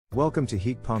Welcome to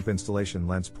Heat Pump Installation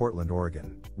Lents, Portland,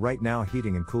 Oregon. Right Now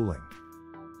Heating and Cooling.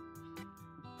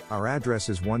 Our address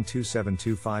is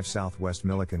 12725 Southwest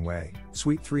Millikan Way,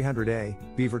 Suite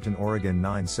 300A, Beaverton, Oregon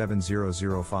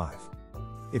 97005.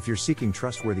 If you're seeking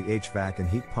trustworthy HVAC and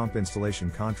heat pump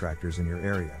installation contractors in your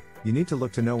area, you need to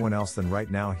look to no one else than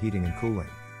Right Now Heating and Cooling.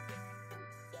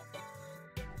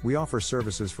 We offer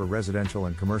services for residential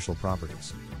and commercial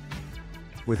properties.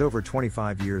 With over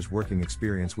 25 years working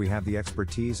experience, we have the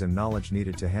expertise and knowledge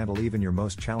needed to handle even your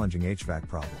most challenging HVAC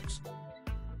problems.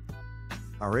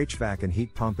 Our HVAC and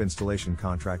heat pump installation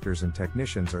contractors and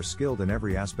technicians are skilled in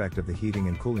every aspect of the heating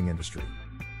and cooling industry.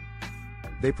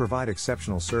 They provide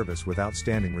exceptional service with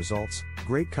outstanding results,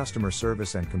 great customer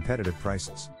service and competitive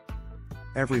prices.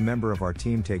 Every member of our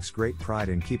team takes great pride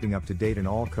in keeping up to date in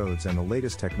all codes and the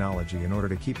latest technology in order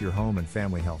to keep your home and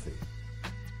family healthy.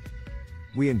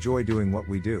 We enjoy doing what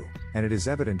we do, and it is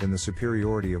evident in the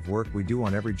superiority of work we do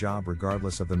on every job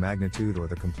regardless of the magnitude or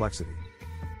the complexity.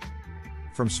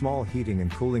 From small heating and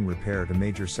cooling repair to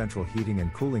major central heating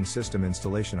and cooling system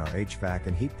installation, our HVAC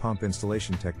and heat pump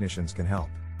installation technicians can help.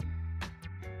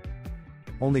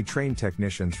 Only trained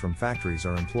technicians from factories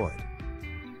are employed.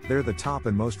 They're the top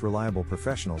and most reliable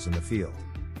professionals in the field.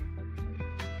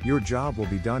 Your job will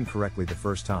be done correctly the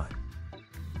first time.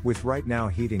 With Right Now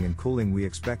Heating and Cooling, we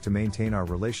expect to maintain our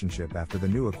relationship after the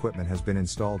new equipment has been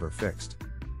installed or fixed.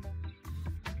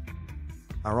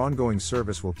 Our ongoing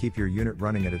service will keep your unit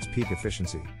running at its peak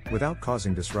efficiency, without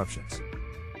causing disruptions.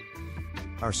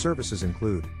 Our services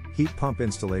include heat pump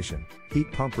installation,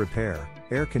 heat pump repair,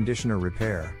 air conditioner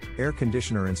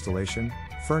installation,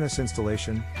 furnace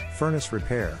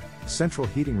repair, central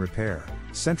heating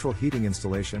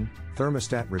installation,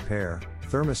 thermostat repair,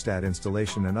 thermostat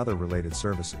installation and other related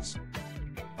services.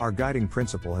 Our guiding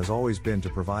principle has always been to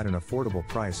provide an affordable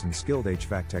price and skilled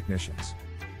HVAC technicians.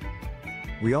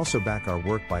 We also back our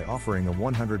work by offering a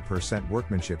 100%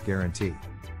 workmanship guarantee.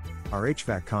 Our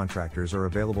HVAC contractors are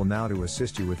available now to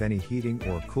assist you with any heating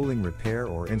or cooling repair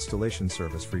or installation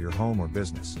service for your home or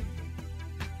business.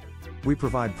 We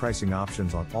provide pricing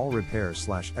options on all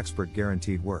repairs/expert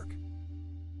guaranteed work.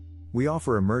 We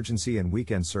offer emergency and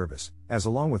weekend service, as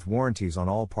along with warranties on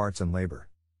all parts and labor.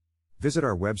 Visit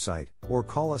our website, or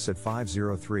call us at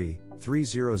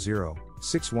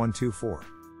 503-300-6124.